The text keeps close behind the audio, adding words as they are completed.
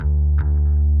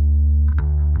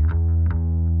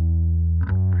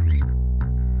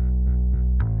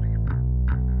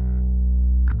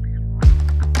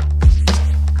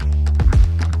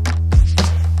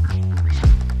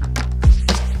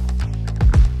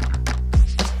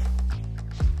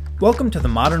Welcome to The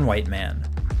Modern White Man,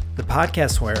 the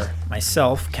podcast where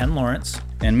myself, Ken Lawrence,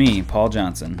 and me, Paul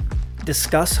Johnson,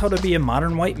 discuss how to be a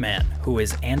modern white man who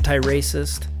is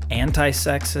anti-racist,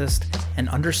 anti-sexist, and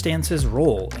understands his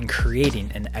role in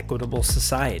creating an equitable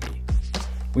society.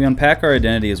 We unpack our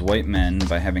identity as white men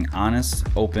by having honest,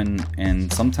 open,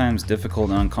 and sometimes difficult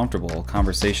and uncomfortable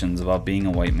conversations about being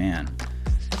a white man,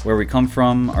 where we come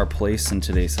from, our place in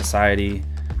today's society,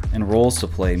 and roles to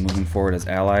play moving forward as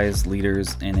allies,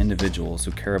 leaders, and individuals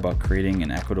who care about creating an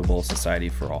equitable society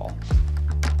for all.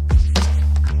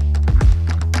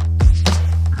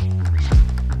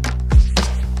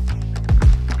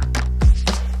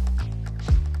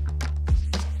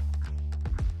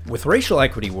 With racial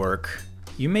equity work,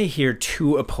 you may hear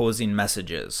two opposing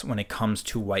messages when it comes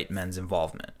to white men's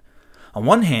involvement. On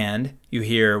one hand, you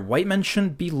hear white men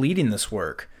shouldn't be leading this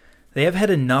work. They have had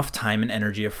enough time and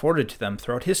energy afforded to them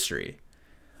throughout history.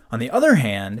 On the other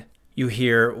hand, you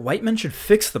hear white men should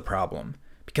fix the problem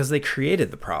because they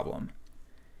created the problem.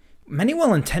 Many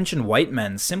well-intentioned white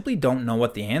men simply don't know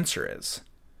what the answer is.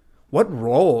 What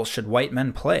role should white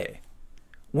men play?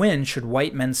 When should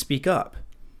white men speak up?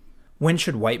 When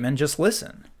should white men just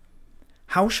listen?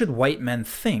 How should white men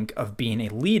think of being a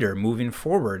leader moving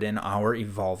forward in our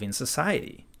evolving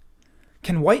society?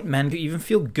 Can white men even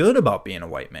feel good about being a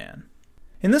white man?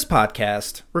 In this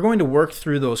podcast, we're going to work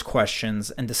through those questions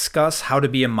and discuss how to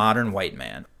be a modern white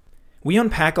man. We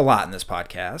unpack a lot in this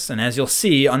podcast, and as you'll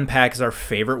see, unpack is our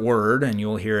favorite word, and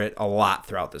you'll hear it a lot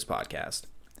throughout this podcast.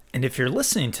 And if you're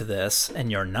listening to this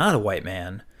and you're not a white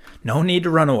man, no need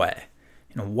to run away.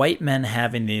 White men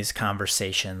having these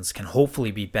conversations can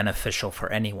hopefully be beneficial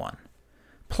for anyone.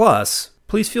 Plus,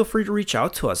 please feel free to reach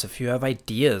out to us if you have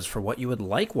ideas for what you would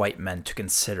like white men to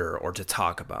consider or to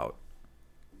talk about.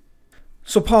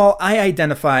 So, Paul, I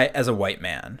identify as a white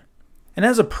man. And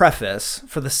as a preface,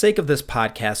 for the sake of this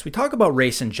podcast, we talk about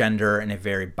race and gender in a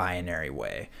very binary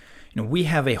way. We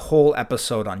have a whole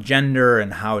episode on gender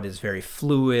and how it is very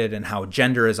fluid and how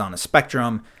gender is on a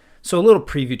spectrum. So a little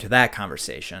preview to that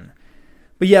conversation.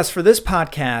 But yes, for this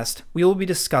podcast, we will be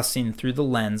discussing through the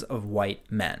lens of white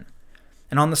men.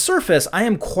 And on the surface, I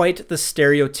am quite the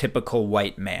stereotypical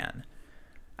white man.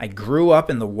 I grew up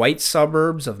in the white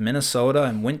suburbs of Minnesota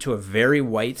and went to a very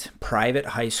white private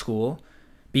high school.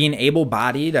 Being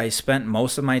able-bodied, I spent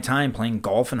most of my time playing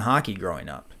golf and hockey growing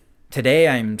up. Today,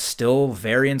 I'm still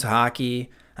very into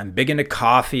hockey. I'm big into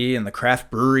coffee and the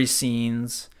craft brewery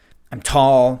scenes. I'm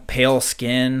tall, pale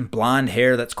skin, blonde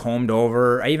hair that's combed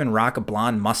over. I even rock a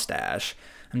blonde mustache.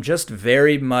 I'm just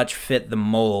very much fit the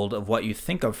mold of what you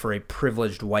think of for a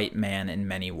privileged white man in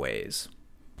many ways.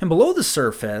 And below the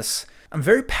surface, I'm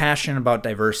very passionate about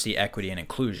diversity, equity, and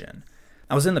inclusion.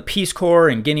 I was in the Peace Corps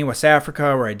in Guinea, West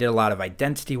Africa, where I did a lot of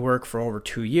identity work for over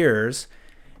 2 years.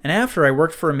 And after, I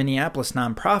worked for a Minneapolis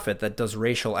nonprofit that does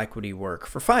racial equity work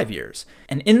for 5 years.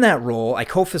 And in that role, I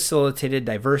co-facilitated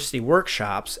diversity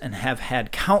workshops and have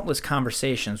had countless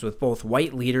conversations with both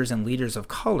white leaders and leaders of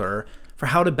color for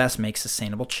how to best make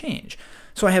sustainable change.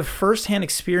 So I have firsthand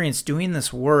experience doing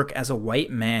this work as a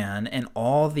white man and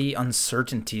all the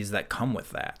uncertainties that come with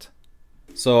that.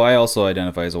 So I also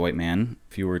identify as a white man.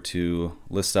 If you were to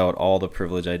list out all the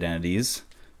privilege identities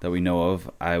that we know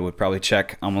of, I would probably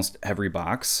check almost every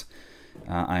box.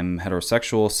 I'm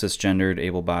heterosexual, cisgendered,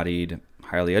 able-bodied,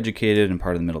 highly educated, and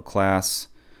part of the middle class.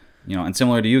 And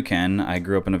similar to you, Ken, I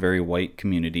grew up in a very white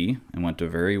community and went to a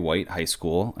very white high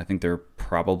school. I think there are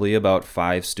probably about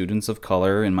 5 students of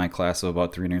color in my class of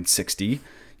about 360.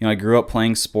 I grew up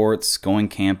playing sports, going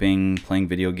camping, playing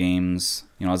video games.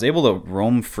 I was able to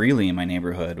roam freely in my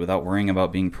neighborhood without worrying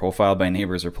about being profiled by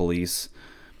neighbors or police.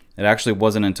 It actually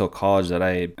wasn't until college that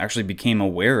I actually became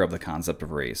aware of the concept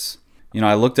of race.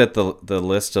 I looked at the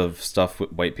list of stuff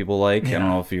white people like. Yeah. I don't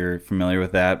know if you're familiar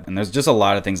with that. And there's just a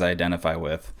lot of things I identify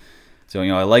with. So,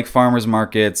 I like farmers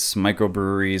markets,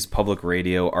 microbreweries, public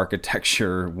radio,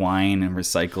 architecture, wine, and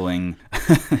recycling.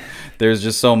 There's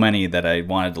just so many that I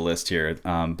wanted to list here.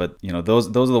 But those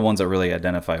are the ones that really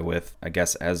identify with, I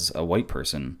guess, as a white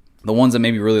person. The ones that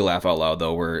made me really laugh out loud,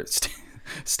 though, were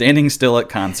standing still at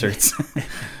concerts,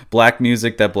 black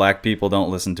music that black people don't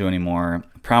listen to anymore,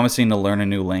 promising to learn a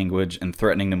new language, and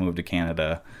threatening to move to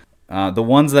Canada. The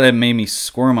ones that have made me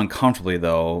squirm uncomfortably,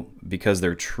 though, because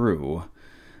they're true,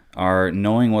 are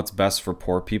knowing what's best for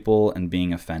poor people and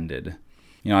being offended.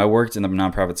 I worked in the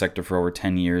nonprofit sector for over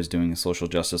 10 years doing social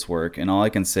justice work, and all I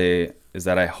can say is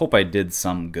that I hope I did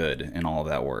some good in all of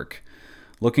that work.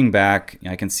 Looking back,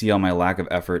 I can see how my lack of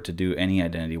effort to do any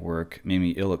identity work made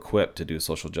me ill-equipped to do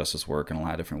social justice work in a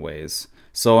lot of different ways.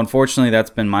 So unfortunately, that's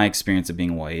been my experience of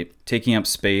being white, taking up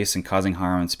space and causing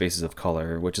harm in spaces of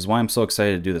color, which is why I'm so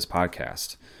excited to do this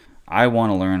podcast. I want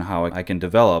to learn how I can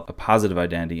develop a positive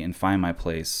identity and find my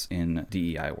place in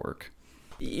DEI work.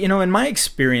 In my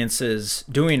experiences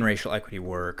doing racial equity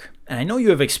work, and I know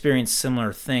you have experienced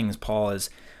similar things, Paul, is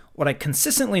what I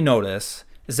consistently notice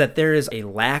is that there is a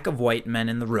lack of white men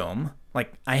in the room.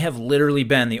 Like, I have literally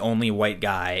been the only white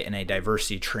guy in a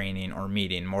diversity training or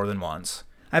meeting more than once.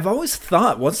 I've always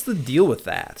thought, what's the deal with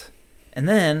that? And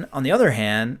then, on the other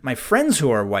hand, my friends who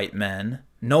are white men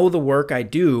know the work I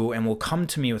do and will come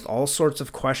to me with all sorts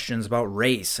of questions about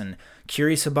race and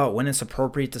curious about when it's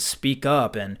appropriate to speak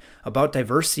up and about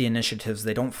diversity initiatives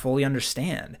they don't fully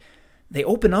understand. They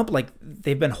open up like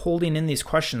they've been holding in these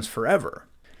questions forever.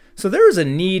 So there is a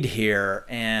need here,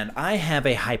 and I have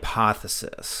a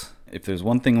hypothesis. If there's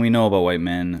one thing we know about white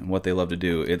men and what they love to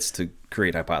do, it's to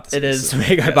create hypotheses. It is to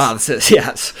make hypotheses,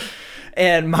 yes.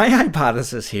 And my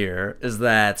hypothesis here is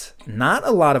that not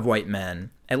a lot of white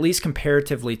men, at least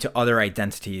comparatively to other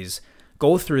identities,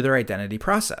 go through their identity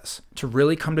process to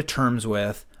really come to terms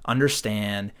with,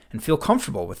 understand, and feel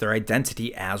comfortable with their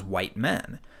identity as white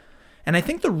men. And I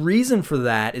think the reason for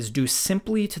that is due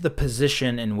simply to the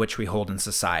position in which we hold in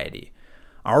society.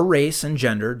 Our race and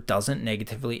gender doesn't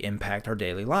negatively impact our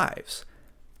daily lives.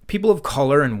 People of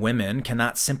color and women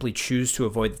cannot simply choose to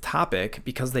avoid the topic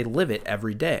because they live it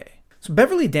every day. So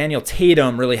Beverly Daniel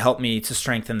Tatum really helped me to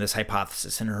strengthen this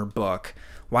hypothesis in her book,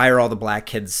 Why Are All the Black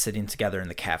Kids Sitting Together in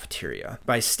the Cafeteria?,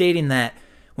 by stating that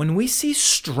when we see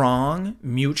strong,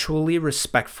 mutually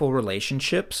respectful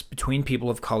relationships between people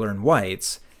of color and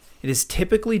whites, it is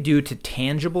typically due to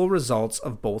tangible results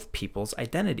of both people's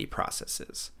identity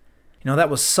processes.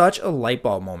 That was such a light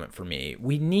bulb moment for me.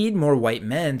 We need more white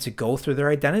men to go through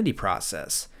their identity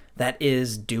process. That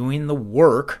is doing the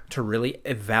work to really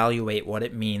evaluate what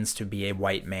it means to be a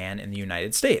white man in the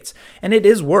United States. And it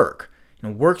is work.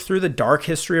 Work through the dark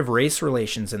history of race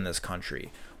relations in this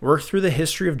country. Work through the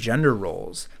history of gender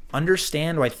roles.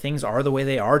 Understand why things are the way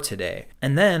they are today.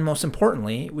 And then, most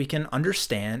importantly, we can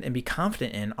understand and be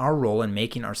confident in our role in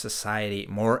making our society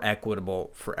more equitable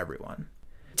for everyone.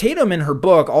 Tatum in her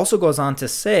book also goes on to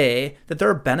say that there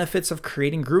are benefits of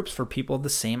creating groups for people of the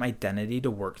same identity to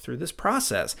work through this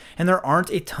process. And there aren't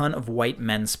a ton of white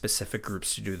men-specific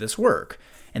groups to do this work.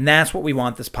 And that's what we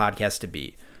want this podcast to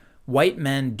be. White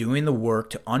men doing the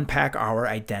work to unpack our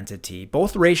identity,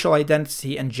 both racial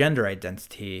identity and gender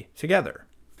identity, together.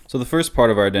 So the first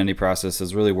part of our identity process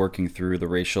is really working through the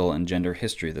racial and gender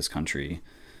history of this country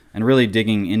and really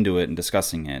digging into it and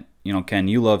discussing it. Ken,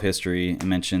 you love history and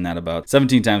mentioned that about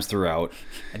 17 times throughout.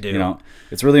 I do.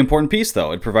 It's a really important piece,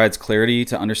 though. It provides clarity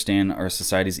to understand our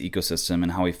society's ecosystem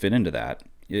and how we fit into that.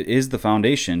 It is the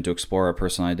foundation to explore our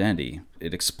personal identity.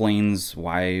 It explains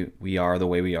why we are the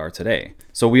way we are today.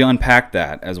 So we unpack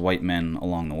that as white men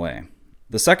along the way.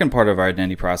 The second part of our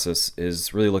identity process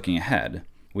is really looking ahead.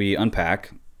 We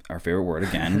unpack, our favorite word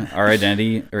again, our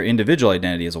identity or individual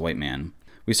identity as a white man.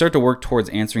 We start to work towards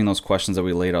answering those questions that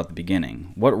we laid out at the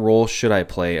beginning. What role should I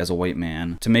play as a white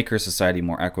man to make our society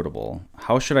more equitable?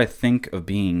 How should I think of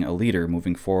being a leader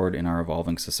moving forward in our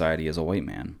evolving society as a white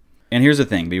man? And here's the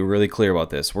thing, be really clear about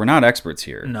this. We're not experts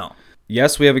here. No.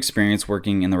 Yes, we have experience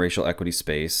working in the racial equity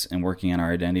space and working on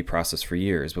our identity process for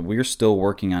years, but we're still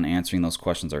working on answering those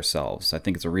questions ourselves. I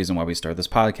think it's a reason why we started this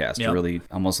podcast, to really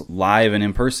almost live and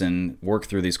in person work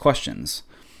through these questions.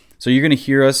 So you're going to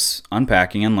hear us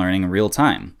unpacking and learning in real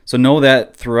time. So know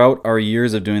that throughout our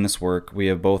years of doing this work, we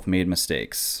have both made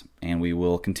mistakes, and we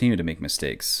will continue to make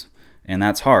mistakes. And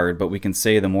that's hard, but we can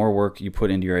say the more work you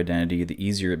put into your identity, the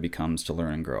easier it becomes to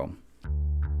learn and grow.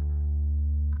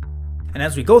 And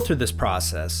as we go through this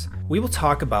process, we will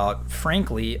talk about,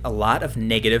 frankly, a lot of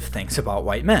negative things about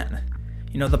white men.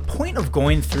 The point of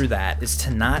going through that is to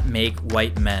not make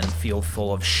white men feel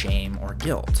full of shame or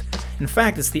guilt. In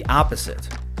fact, it's the opposite.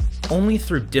 Only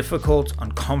through difficult,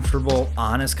 uncomfortable,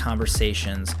 honest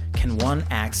conversations can one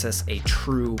access a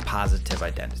true positive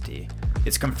identity.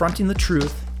 It's confronting the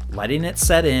truth, letting it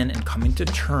set in, and coming to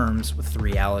terms with the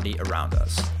reality around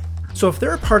us. So if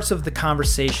there are parts of the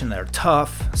conversation that are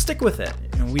tough, stick with it.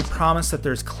 And we promise that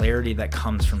there's clarity that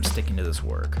comes from sticking to this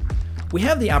work. We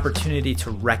have the opportunity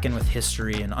to reckon with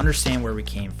history and understand where we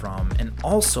came from, and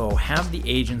also have the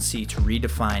agency to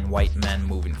redefine white men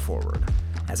moving forward.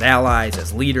 As allies,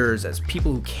 as leaders, as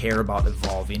people who care about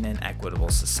evolving an equitable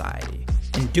society.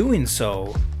 In doing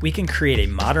so, we can create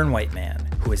a modern white man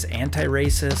who is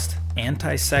anti-racist,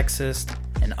 anti-sexist,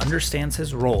 and understands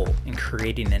his role in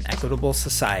creating an equitable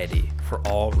society for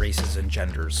all races and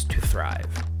genders to thrive.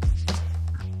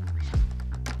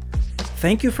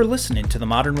 Thank you for listening to The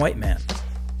Modern White Man.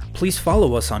 Please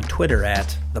follow us on Twitter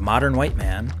at The Modern White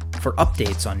Man for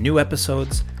updates on new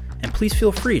episodes, and please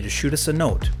feel free to shoot us a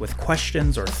note with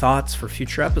questions or thoughts for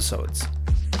future episodes.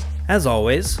 As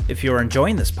always, if you are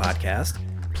enjoying this podcast,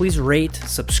 please rate,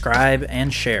 subscribe,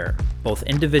 and share, both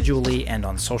individually and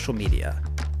on social media.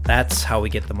 That's how we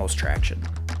get the most traction.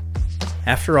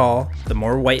 After all, the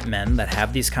more white men that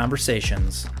have these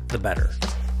conversations, the better.